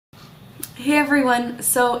Hey everyone,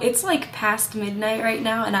 so it's like past midnight right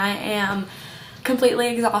now and I am completely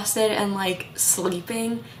exhausted and like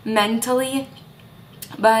sleeping mentally,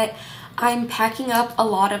 but I'm packing up a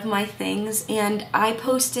lot of my things and I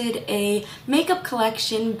posted a makeup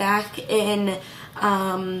collection back in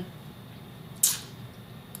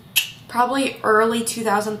probably early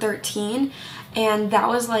 2013, and that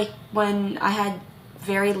was like when I had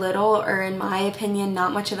very little, or in my opinion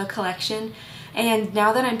not much of a collection. And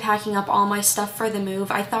now that I'm packing up all my stuff for the move,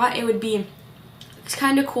 I thought it would be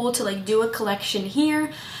kind of cool to like do a collection here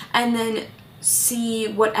and then see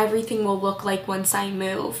what everything will look like once I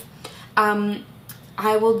move. I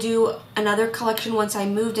will do another collection once I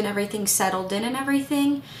moved and everything's settled in and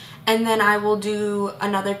everything, and then I will do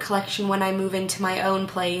another collection when I move into my own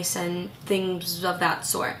place and things of that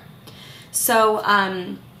sort. So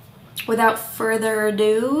without further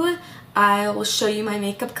ado, I will show you my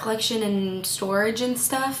makeup collection and storage and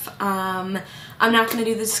stuff. I'm not going to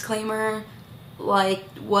do the disclaimer, like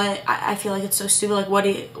what, I feel like it's so stupid, like what,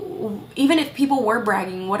 even if people were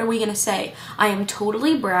bragging, what are we going to say? I am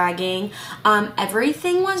totally bragging.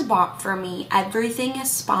 Everything was bought for me, everything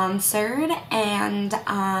is sponsored, and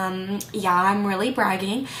yeah, I'm really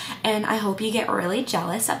bragging, and I hope you get really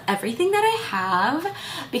jealous of everything that I have,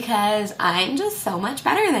 because I'm just so much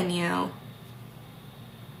better than you.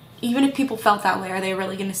 Even if people felt that way, are they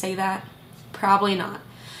really going to say that? Probably not.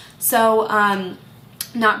 So,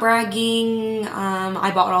 not bragging,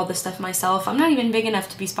 I bought all this stuff myself. I'm not even big enough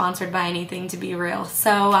to be sponsored by anything, to be real.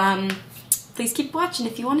 So, please keep watching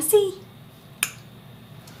if you want to see.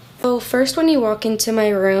 So first, when you walk into my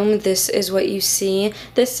room, this is what you see.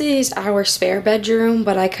 This is our spare bedroom,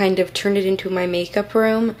 but I kind of turned it into my makeup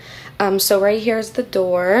room. So right here is the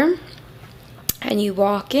door, and you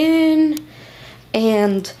walk in,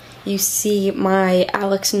 and you see my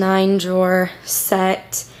Alex 9 drawer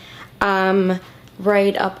set.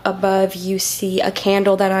 Right up above you see a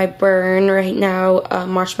candle that I burn right now,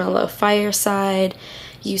 Marshmallow Fireside.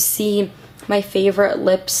 You see my favorite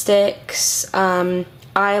lipsticks,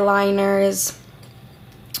 eyeliners,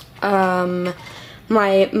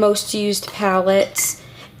 my most used palettes,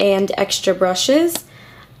 and extra brushes.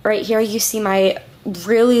 Right here you see my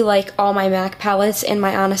really like all my MAC palettes and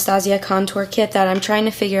my Anastasia contour kit that I'm trying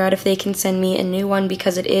to figure out if they can send me a new one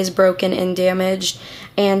because it is broken and damaged,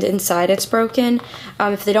 and inside it's broken.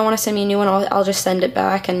 If they don't want to send me a new one, I'll just send it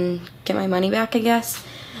back and get my money back, I guess.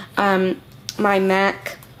 My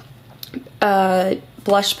MAC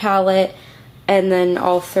blush palette, and then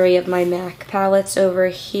all three of my MAC palettes over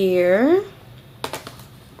here.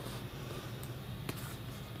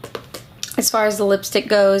 As far as the lipstick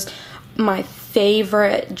goes, my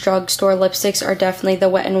favorite drugstore lipsticks are definitely the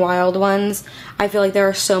Wet n Wild ones. I feel like there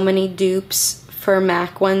are so many dupes for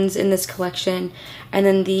MAC ones in this collection. And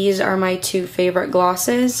then these are my two favorite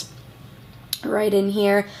glosses right in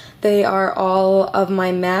here. They are all of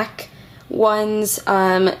my MAC ones,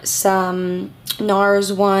 some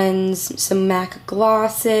NARS ones, some MAC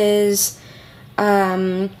glosses,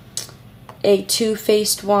 a Too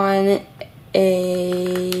Faced one,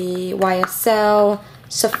 a YSL,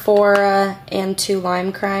 Sephora, and two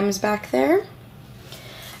Lime Crimes back there.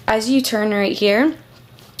 As you turn right here,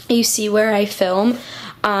 you see where I film.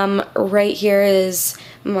 Right here is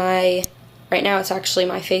my, right now it's actually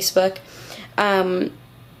my Facebook.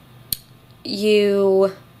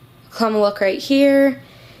 You come look right here,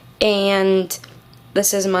 and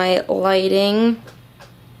this is my lighting,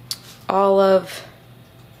 all of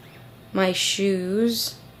my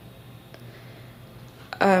shoes,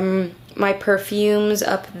 my perfumes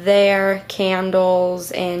up there,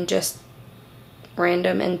 candles, and just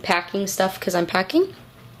random and packing stuff because I'm packing.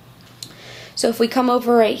 So if we come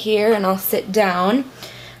over right here and I'll sit down,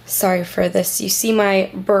 sorry for this, you see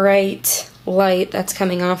my bright light that's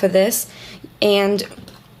coming off of this, and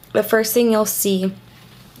the first thing you'll see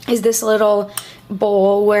is this little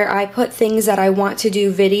bowl where I put things that I want to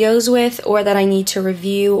do videos with, or that I need to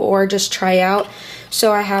review or just try out.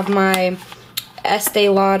 So I have my Estee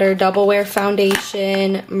Lauder Double Wear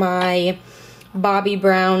Foundation, my Bobbi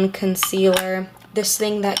Brown concealer, this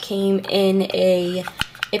thing that came in a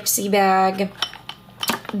Ipsy bag,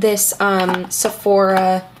 this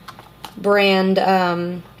Sephora brand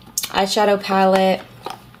eyeshadow palette,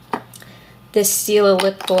 this Stila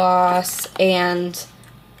lip gloss, and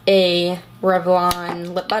a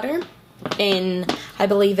Revlon lip butter in, I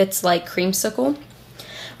believe it's like creamsicle.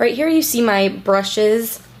 Right here you see my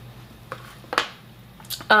brushes.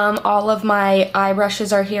 All of my eye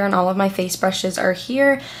brushes are here and all of my face brushes are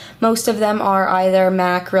here. Most of them are either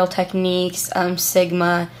MAC, Real Techniques,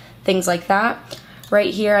 Sigma, things like that.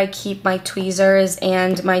 Right here I keep my tweezers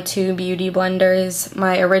and my 2 beauty blenders,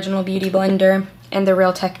 my original beauty blender and the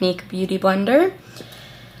Real Technique beauty blender.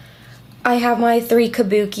 I have my 3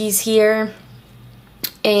 kabukis here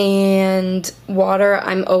and water.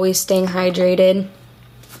 I'm always staying hydrated.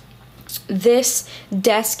 This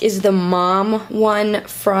desk is the mom one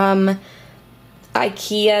from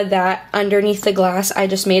IKEA that underneath the glass I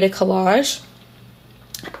just made a collage.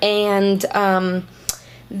 And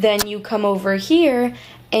then you come over here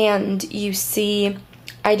and you see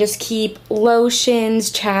I just keep lotions,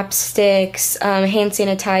 chapsticks, hand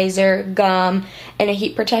sanitizer, gum, and a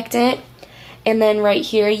heat protectant. And then right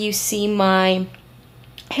here you see my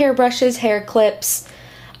hair brushes, hair clips,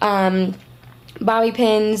 bobby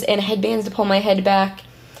pins, and headbands to pull my head back.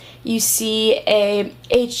 You see a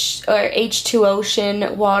H2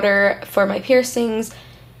 Ocean water for my piercings,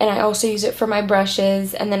 and I also use it for my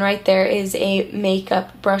brushes. And then right there is a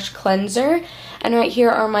makeup brush cleanser. And right here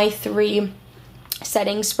are my 3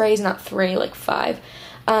 setting sprays, not 3, like 5.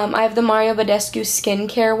 I have the Mario Badescu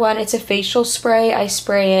skincare one. It's a facial spray. I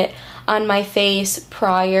spray it on my face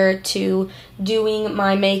prior to doing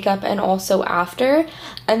my makeup and also after.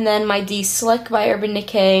 And then my D-Slick by Urban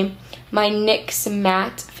Decay, my NYX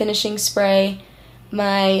matte finishing spray,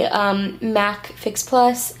 my MAC Fix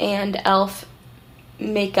Plus and e.l.f.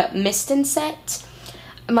 makeup mist and set,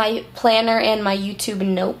 my planner, and my YouTube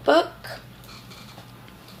notebook.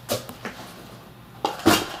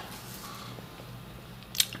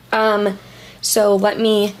 So let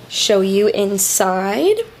me show you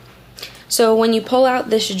inside. So when you pull out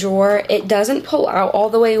this drawer, it doesn't pull out all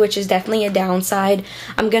the way, which is definitely a downside.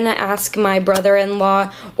 I'm gonna ask my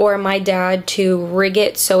brother-in-law or my dad to rig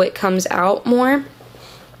it so it comes out more.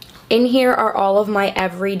 In here are all of my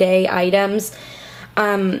everyday items.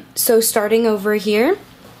 So starting over here,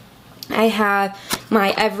 I have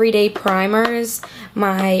my everyday primers,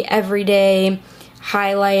 my everyday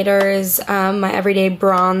highlighters, my everyday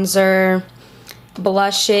bronzer,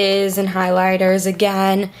 blushes and highlighters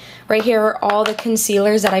again. Right here are all the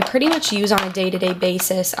concealers that I pretty much use on a day-to-day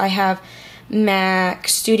basis. I have MAC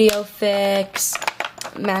Studio Fix,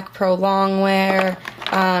 MAC Pro Longwear,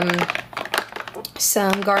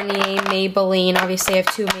 some Garnier, Maybelline. Obviously I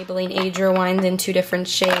have 2 Maybelline Age Rewinds in 2 different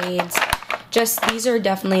shades. Just these are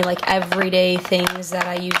definitely like everyday things that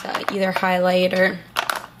I use that either highlight or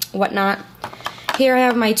whatnot. Here I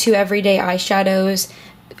have my 2 everyday eyeshadows.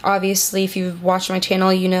 Obviously, if you've watched my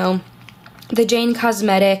channel, you know the Jane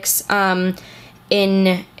Cosmetics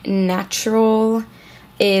in Natural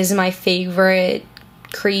is my favorite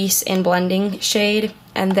crease and blending shade.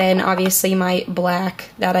 And then obviously my black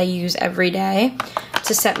that I use every day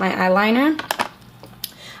to set my eyeliner.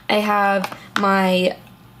 I have my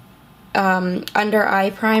under eye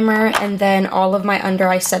primer, and then all of my under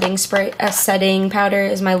eye setting spray, setting powder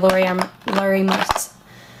is my Laura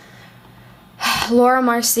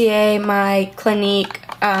Mercier, my Clinique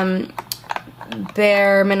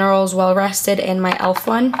Bare Minerals Well Rested, and my e.l.f.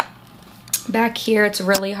 one. Back here it's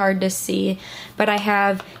really hard to see, but I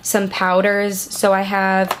have some powders. So I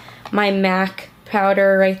have my MAC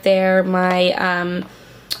powder right there, my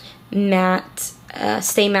matte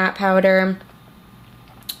Stay Matte powder,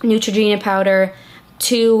 Neutrogena powder,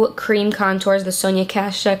 2 cream contours, the Sonia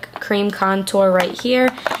Kashuk cream contour right here,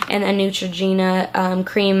 and a Neutrogena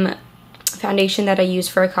cream foundation that I use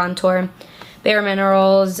for a contour, Bare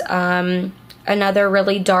Minerals, another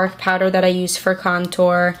really dark powder that I use for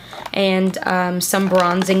contour, and some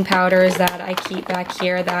bronzing powders that I keep back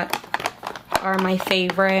here that are my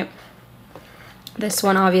favorite. This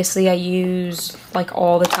one obviously I use like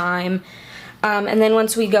all the time. And then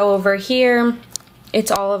once we go over here, it's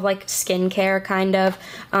all of like skincare kind of.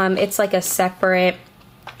 It's like a separate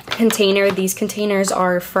container. These containers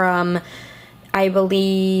are from, I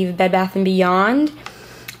believe, Bed Bath & Beyond.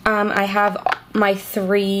 I have my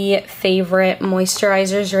 3 favorite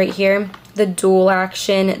moisturizers right here. The Dual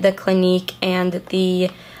Action, the Clinique, and the,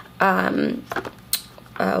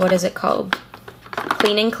 what is it called?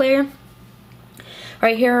 Clean and Clear.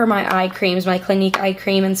 Right here are my eye creams, my Clinique eye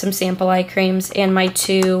cream and some sample eye creams, and my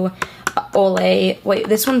 2 Olay, wait,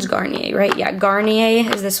 this one's Garnier, right? Yeah, Garnier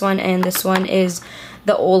is this one, and this one is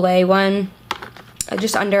the Olay one,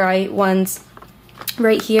 just under eye ones.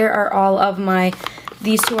 Right here are all of my,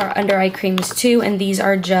 these 2 are under eye creams too, and these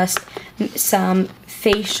are just some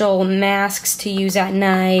facial masks to use at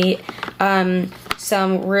night,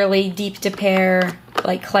 some really deep to pair,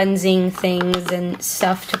 like cleansing things and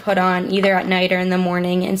stuff to put on either at night or in the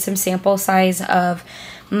morning, and some sample size of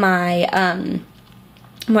my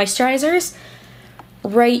moisturizers.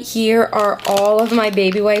 Right here are all of my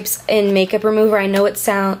baby wipes and makeup remover. I know it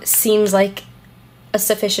seems like a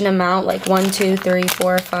sufficient amount, like 1, 2, 3,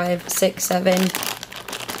 4, 5, 6, 7,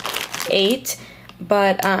 8,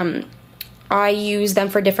 but I use them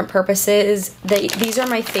for different purposes. These are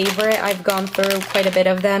my favorite. I've gone through quite a bit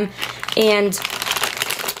of them, and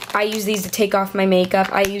I use these to take off my makeup.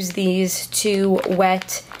 I use these to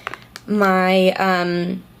wet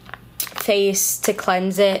my face, to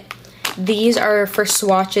cleanse it. These are for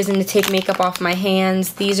swatches and to take makeup off my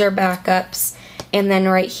hands. These are backups. And then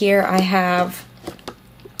right here I have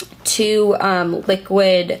 2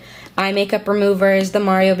 liquid eye makeup removers, the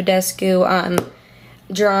Mario Badescu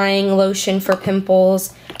drying lotion for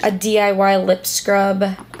pimples, a DIY lip scrub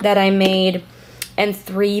that I made, and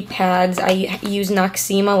 3 pads. I use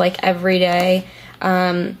Noxema like every day.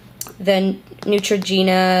 The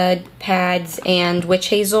Neutrogena pads and witch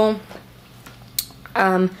hazel.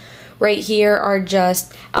 Right here are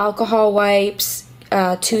just alcohol wipes,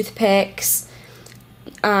 toothpicks,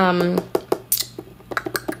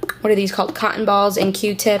 what are these called? Cotton balls and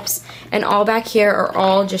Q-tips. And all back here are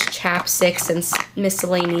all just chapsticks and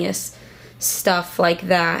miscellaneous stuff like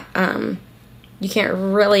that. You can't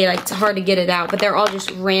really, like, it's hard to get it out, but they're all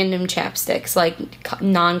just random chapsticks, like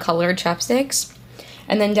non-colored chapsticks.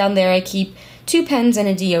 And then down there I keep 2 pens and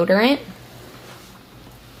a deodorant.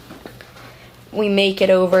 We make it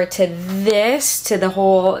over to this, to the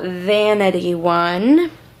whole vanity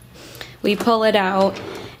one. We pull it out,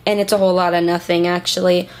 and it's a whole lot of nothing,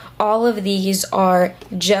 actually. All of these are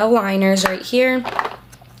gel liners right here.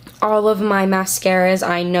 All of my mascaras,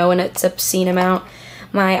 I know, and it's obscene amount.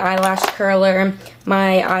 My eyelash curler,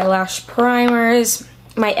 my eyelash primers,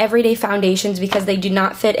 my everyday foundations, because they do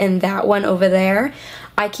not fit in that one over there.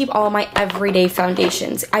 I keep all my everyday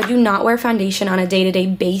foundations. I do not wear foundation on a day-to-day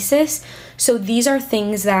basis, so these are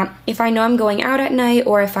things that if I know I'm going out at night,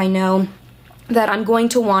 or if I know that I'm going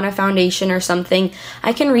to want a foundation or something,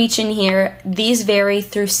 I can reach in here. These vary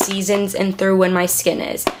through seasons and through when my skin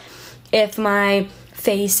is. If my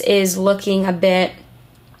face is looking a bit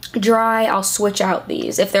dry, I'll switch out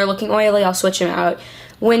these. If they're looking oily, I'll switch them out.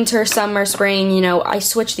 Winter, summer, spring, you know, I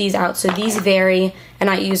switch these out. So these vary, and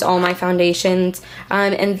I use all my foundations.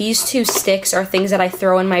 And these 2 sticks are things that I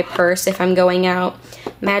throw in my purse if I'm going out.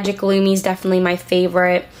 Magic Lumi is definitely my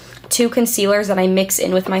favorite. 2 concealers that I mix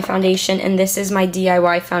in with my foundation, and this is my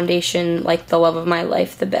DIY foundation, like the love of my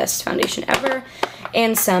life, the best foundation ever,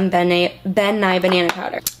 and some Ben Nye banana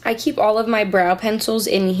powder. I keep all of my brow pencils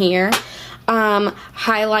in here.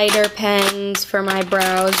 Highlighter pens for my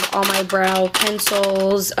brows, all my brow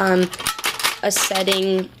pencils, a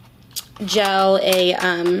setting gel,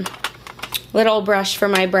 a little brush for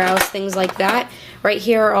my brows, things like that. Right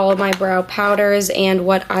here are all of my brow powders and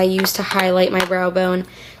what I use to highlight my brow bone.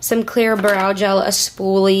 Some clear brow gel, a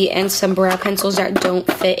spoolie, and some brow pencils that don't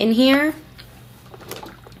fit in here.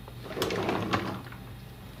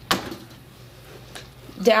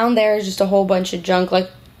 Down there is just a whole bunch of junk,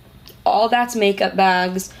 like all that's makeup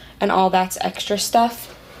bags and all that's extra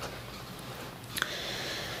stuff.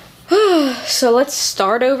 So let's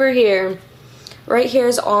start over here. Right here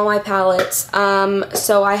is all my palettes.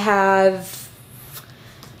 So I have,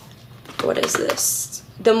 what is this?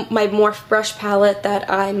 My Morph brush palette that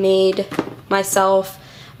I made myself.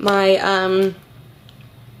 My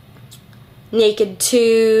Naked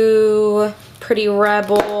 2, Pretty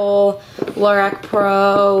Rebel, Lorac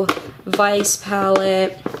Pro, Vice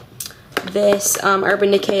palette, this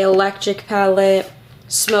Urban Decay Electric palette,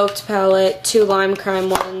 Smoked palette, 2 Lime Crime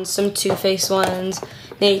ones, some Too Faced ones,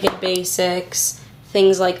 Naked Basics,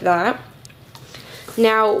 things like that.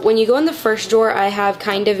 Now, when you go in the first drawer, I have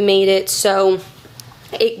kind of made it so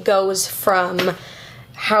it goes from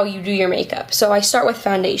how you do your makeup. So I start with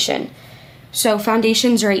foundation. So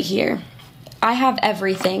foundation's right here. I have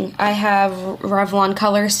everything. I have Revlon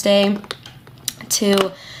Color Stay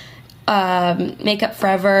to Makeup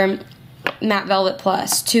Forever, Matte Velvet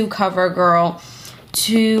Plus, to CoverGirl,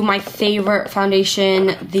 to my favorite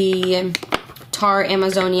foundation, the Tarte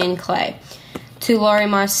Amazonian Clay, to Laura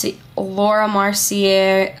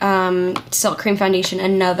Mercier Silk Cream Foundation,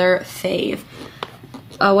 another fave.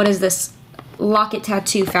 What is this? Locket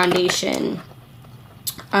Tattoo Foundation.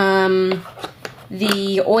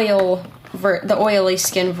 The oily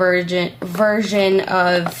skin version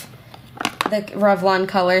of the Revlon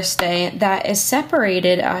Color Stay that is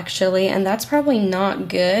separated, actually, and that's probably not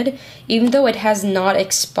good, even though it has not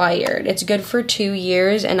expired. It's good for 2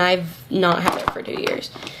 years, and I've not had it for 2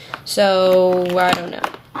 years. So, I don't know.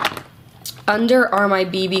 Under are my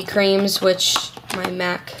BB creams, which my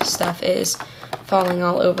MAC stuff is falling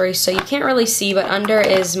all over, so you can't really see, but under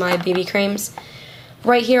is my BB creams.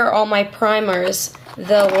 Right here are all my primers.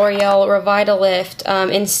 the L'Oreal Revitalift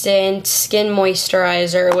Instant Skin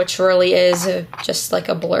Moisturizer, which really is just like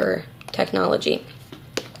a blur technology.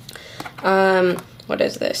 What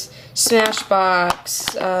is this?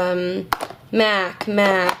 Smashbox, MAC,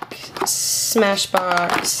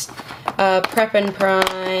 Smashbox, Prep and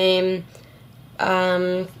Prime,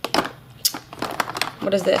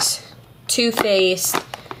 what is this? Too Faced,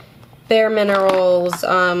 Bare Minerals,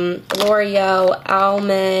 L'Oreal,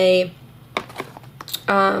 Almay,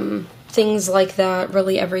 things like that,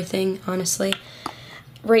 really everything, honestly.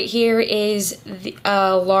 Right here is the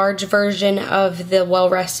large version of the Well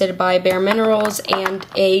Rested by Bare Minerals and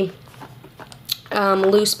a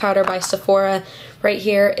loose powder by Sephora. Right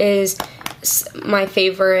here is my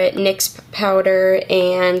favorite NYX powder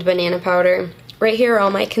and banana powder. Right here are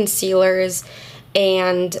all my concealers,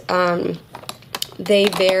 and they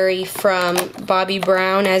vary from Bobbi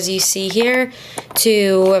Brown, as you see here,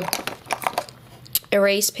 to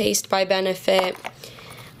Erase Paste by Benefit,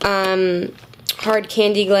 Hard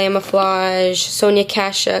Candy Glamouflage, Sonia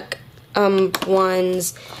Kashuk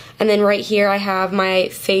ones, and then right here I have my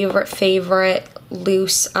favorite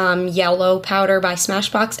loose yellow powder by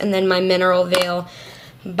Smashbox, and then my Mineral Veil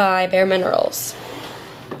by Bare Minerals.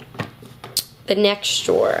 The next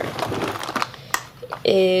drawer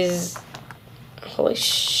is, holy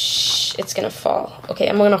it's gonna fall. Okay,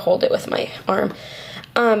 I'm gonna hold it with my arm.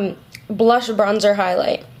 Blush, bronzer,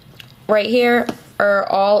 highlight. Right here are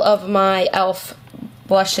all of my e.l.f.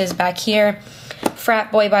 blushes back here.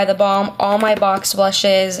 Frat Boy by The Balm, all my box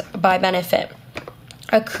blushes by Benefit.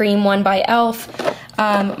 A cream one by e.l.f.,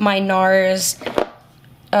 my NARS,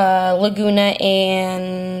 Laguna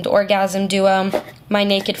and Orgasm Duo, my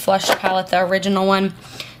Naked Flush palette, the original one,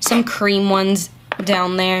 some cream ones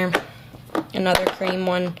down there, another cream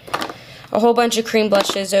one, a whole bunch of cream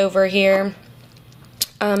blushes over here.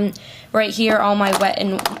 Right here, all my Wet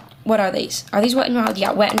and, what are these? Are these Wet and Wild?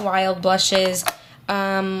 Yeah, Wet and Wild blushes,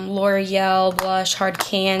 L'Oreal blush, Hard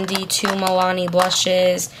Candy, 2 Milani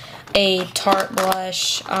blushes, a Tarte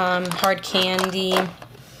blush, Hard Candy,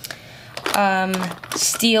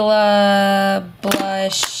 Stila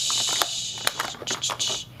blush,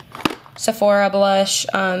 Sephora blush.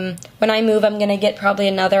 When I move, I'm going to get probably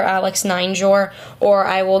another Alex 9 drawer, or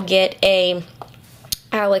I will get a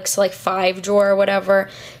Alex like 5 drawer or whatever,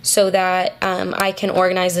 so that I can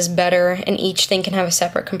organize this better and each thing can have a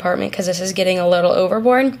separate compartment, because this is getting a little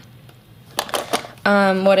overboard.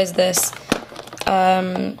 What is this?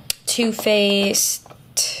 Too Faced,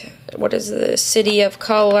 what is this? City of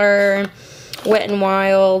Color, Wet n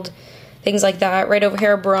Wild, things like that. Right over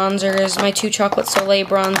here are bronzers, my 2 Chocolate Soleil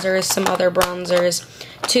bronzers, some other bronzers,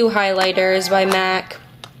 2 highlighters by MAC,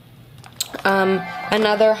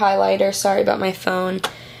 another highlighter, sorry about my phone,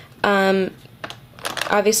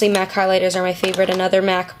 obviously MAC highlighters are my favorite, another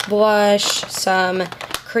MAC blush, some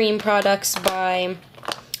cream products by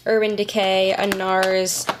Urban Decay, a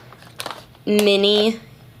NARS mini,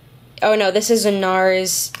 oh no, this is a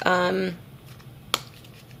NARS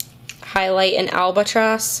highlight in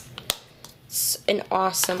Albatross. It's an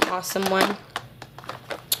awesome one.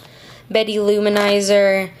 Betty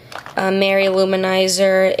Luminizer, Mary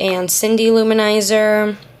Luminizer, and Cindy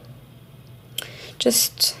Luminizer.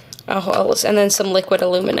 Just a whole, and then some liquid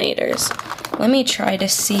illuminators. Let me try to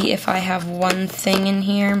see if I have one thing in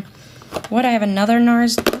here. What, I have another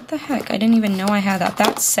NARS? What the heck? I didn't even know I had that.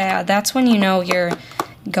 That's sad. That's when you know you're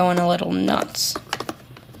going a little nuts.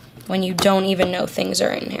 When you don't even know things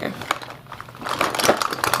are in here.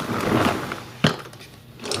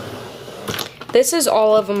 This is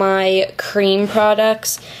all of my cream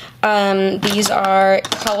products. These are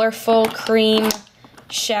colorful cream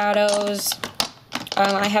shadows.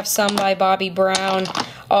 I have some by Bobbi Brown.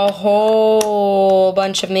 A whole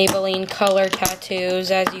bunch of Maybelline color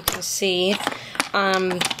tattoos, as you can see.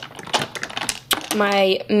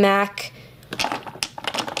 My MAC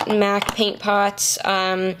paint pots,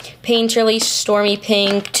 Painterly Stormy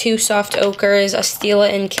Pink, 2 Soft Ochres, a Stila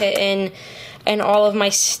and Kitten, and all of my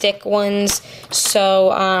stick ones.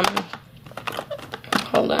 So,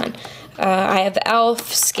 hold on. I have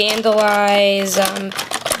e.l.f., Scandalize, a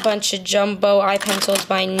bunch of jumbo eye pencils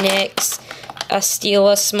by NYX, a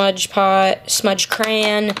Stila smudge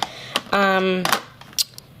crayon,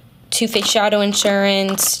 Too Faced Shadow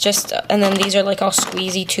Insurance, and then these are like all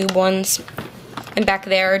squeezy tube ones. And back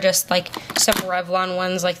there are just like some Revlon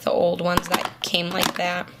ones, like the old ones that came like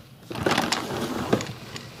that.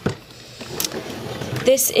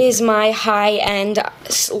 This is my high-end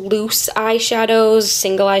loose eyeshadows,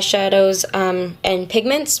 single eyeshadows, and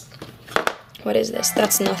pigments. What is this?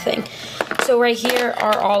 That's nothing. So right here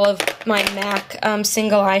are all of my MAC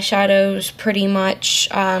single eyeshadows, pretty much.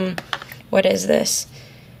 What is this?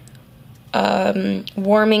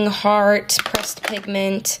 Warming Heart pressed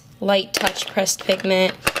pigment, Light Touch pressed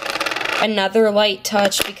pigment, another Light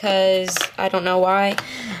Touch because I don't know why.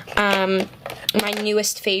 My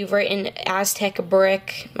newest favorite in Aztec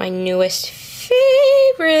Brick, my newest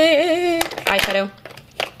favorite eyeshadow.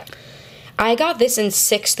 I got this in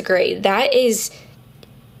 6th grade. That is,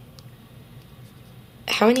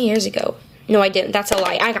 how many years ago? No, I didn't. That's a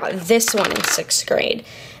lie. I got this one in 6th grade.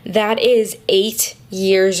 That is 8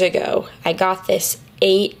 years ago. I got this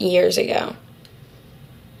 8 years ago.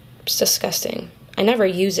 It's disgusting. I never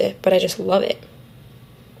use it, but I just love it.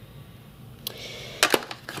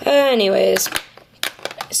 Anyways,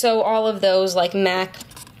 so all of those like MAC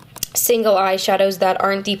single eyeshadows that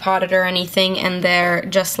aren't depotted or anything, and they're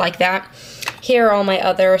just like that. Here are all my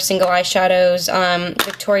other single eyeshadows,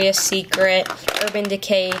 Victoria's Secret, Urban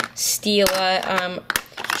Decay, Stila,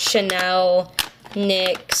 Chanel,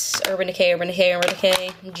 NYX, Urban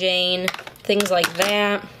Decay, Jane, things like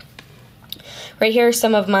that. Right here are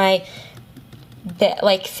some of my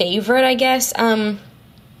like favorite, I guess,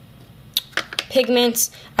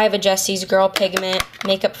 pigments. I have a Jessie's Girl pigment,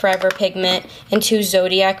 Makeup Forever pigment, and 2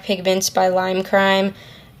 Zodiac pigments by Lime Crime.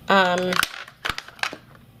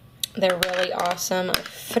 They're really awesome. I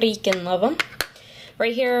freaking love them.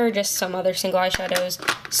 Right here are just some other single eyeshadows.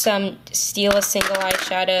 Some Stila single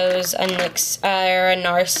eyeshadows, a NYX or a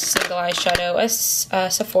NARS single eyeshadow, a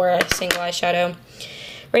Sephora single eyeshadow.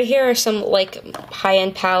 Right here are some like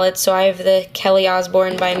high-end palettes. So I have the Kelly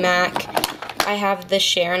Osbourne by MAC. I have the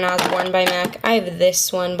Sharon Osbourne by MAC. I have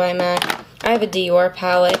this one by MAC. I have a Dior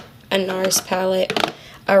palette, a NARS palette,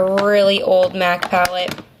 a really old MAC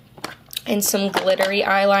palette, and some glittery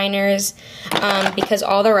eyeliners, because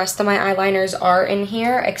all the rest of my eyeliners are in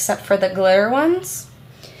here except for the glitter ones.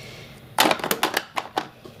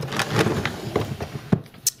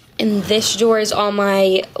 And this drawer is all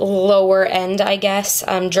my lower end, I guess,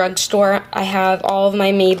 drugstore. I have all of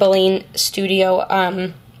my Maybelline Studio,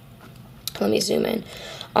 let me zoom in.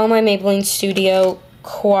 All my Maybelline Studio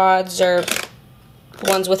quads, or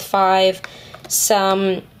ones with 5,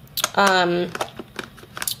 some Wet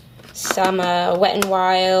n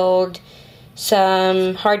Wild,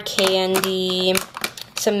 some Hard Candy,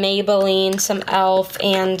 some Maybelline, some e.l.f.,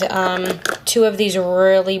 and 2 of these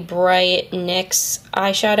really bright NYX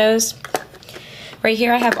eyeshadows. Right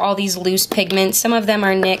here I have all these loose pigments. Some of them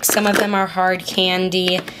are NYX, some of them are Hard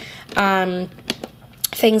Candy,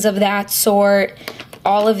 things of that sort.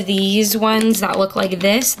 All of these ones that look like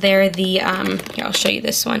this, they're the, here, I'll show you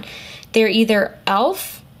this one. They're either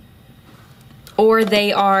e.l.f. or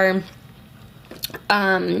they are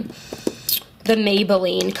the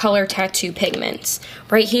Maybelline Color Tattoo pigments.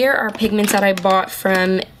 Right here are pigments that I bought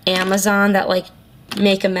from Amazon that like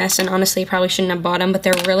make a mess, and honestly probably shouldn't have bought them, but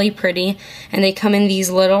they're really pretty, and they come in these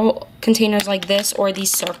little containers like this, or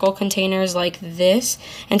these circle containers like this,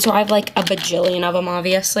 and so I have like a bajillion of them,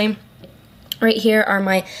 obviously. Right here are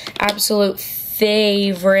my absolute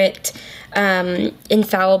favorite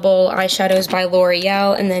Infallible eyeshadows by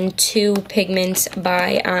L'Oreal, and then 2 pigments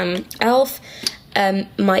by e.l.f.,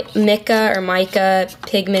 Mica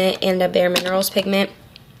pigment, and a Bare Minerals pigment.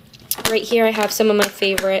 Right here I have some of my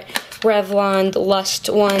favorite Revlon Lust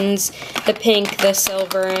ones, the pink, the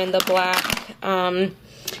silver, and the black.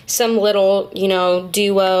 Some little, you know,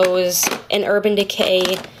 duos, an Urban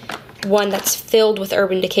Decay one that's filled with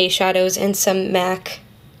Urban Decay shadows, and some MAC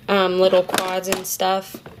little quads and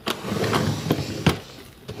stuff.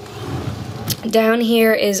 Down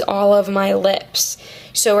here is all of my lips.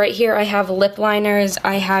 So right here I have lip liners,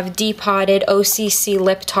 I have depotted OCC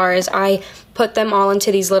lip tars. I put them all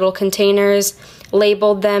into these little containers,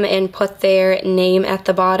 labeled them, and put their name at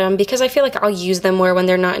the bottom because I feel like I'll use them more when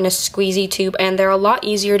they're not in a squeezy tube, and they're a lot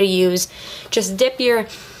easier to use. Just dip your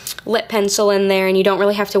lip pencil in there and you don't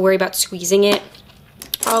really have to worry about squeezing it.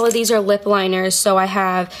 All of these are lip liners, so I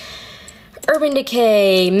have Urban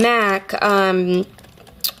Decay, MAC,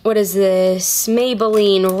 what is this,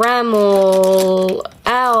 Maybelline, Rimmel,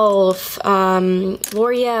 e.l.f.,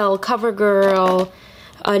 L'Oreal, CoverGirl,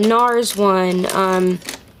 a NARS one,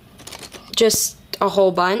 just a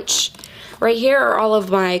whole bunch. Right here are all of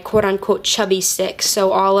my quote-unquote chubby sticks,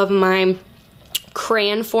 so all of my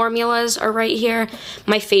crayon formulas are right here.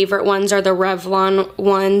 My favorite ones are the Revlon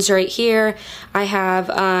ones right here. I have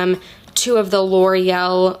 2 of the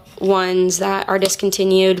L'Oreal ones that are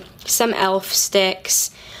discontinued, some e.l.f. sticks.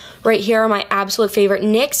 Right here are my absolute favorite.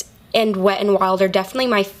 NYX and Wet n Wild are definitely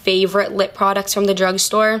my favorite lip products from the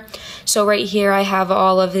drugstore. So right here I have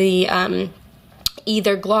all of the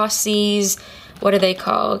either glossies, what are they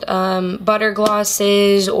called? Butter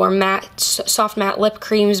glosses or matte, soft matte lip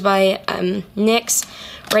creams by NYX.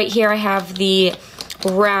 Right here I have the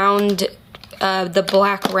round, the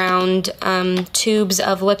black round tubes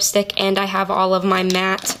of lipstick, and I have all of my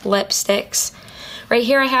matte lipsticks. Right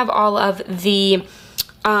here I have all of the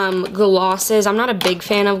glosses. I'm not a big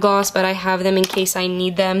fan of gloss, but I have them in case I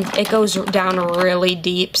need them. It goes down really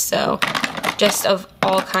deep, so just of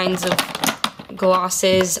all kinds of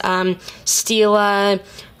glosses. Stila,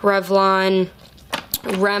 Revlon,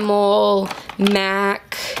 Rimmel,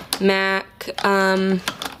 MAC,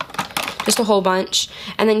 just a whole bunch.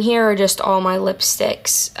 And then here are just all my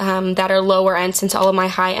lipsticks that are lower end, since all of my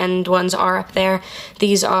high end ones are up there.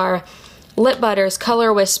 These are Lip Butters,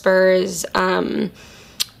 Color Whispers,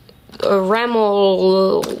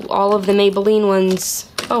 Rimmel, all of the Maybelline ones.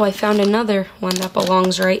 Oh, I found another one that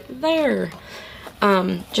belongs right there.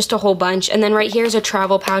 Just a whole bunch. And then right here is a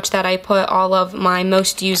travel pouch that I put all of my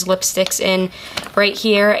most used lipsticks in right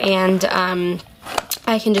here, and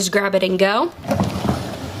I can just grab it and go.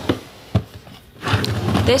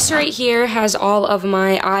 This right here has all of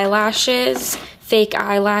my eyelashes, fake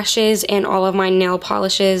eyelashes, and all of my nail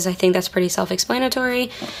polishes. I think that's pretty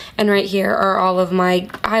self-explanatory. And right here are all of my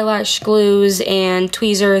eyelash glues and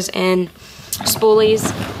tweezers and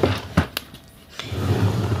spoolies.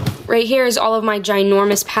 Right here is all of my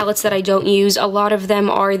ginormous palettes that I don't use. A lot of them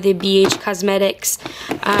are the BH Cosmetics,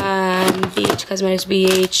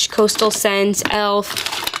 BH, Coastal Scents,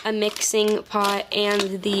 e.l.f., a mixing pot,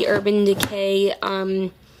 and the Urban Decay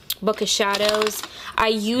Book of Shadows. I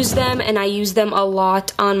use them, and I use them a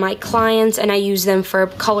lot on my clients, and I use them for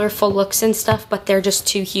colorful looks and stuff, but they're just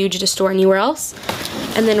too huge to store anywhere else.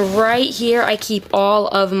 And then right here, I keep all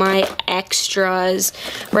of my extras.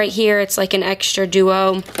 Right here, it's like an extra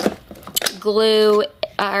duo glue,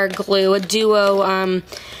 a duo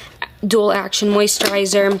dual action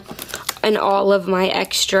moisturizer, and all of my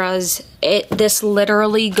extras. This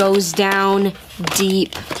literally goes down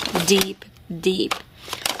deep, deep, deep.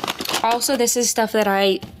 Also, this is stuff that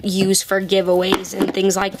I use for giveaways and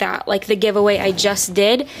things like that. Like the giveaway I just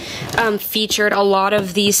did featured a lot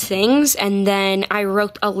of these things, and then I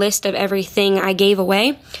wrote a list of everything I gave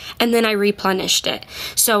away, and then I replenished it.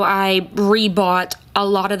 So I rebought a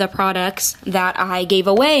lot of the products that I gave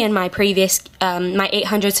away in my previous, my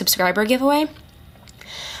 800 subscriber giveaway.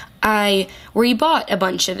 I rebought a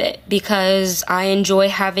bunch of it because I enjoy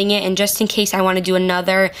having it, and just in case I want to do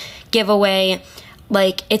another giveaway,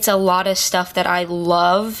 like, it's a lot of stuff that I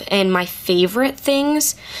love and my favorite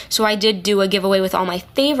things. So I did do a giveaway with all my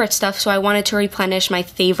favorite stuff, so I wanted to replenish my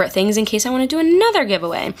favorite things in case I want to do another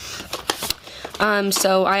giveaway.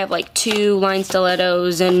 So I have like 2 line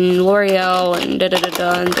stilettos and L'Oreal and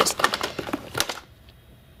da-da-da-da, and just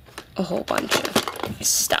a whole bunch of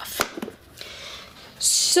stuff.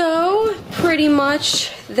 So, pretty much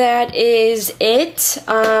that is it.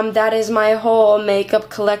 That is my whole makeup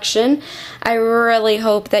collection. I really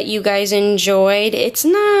hope that you guys enjoyed. It's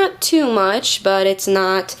not too much, but it's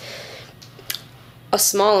not a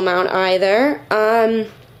small amount either.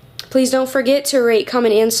 Please don't forget to rate,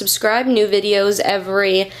 comment, and subscribe. New videos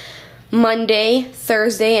every Monday,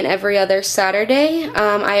 Thursday, and every other Saturday.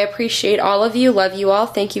 I appreciate all of you. Love you all.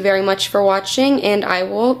 Thank you very much for watching, and I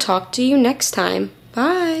will talk to you next time.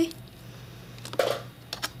 Bye.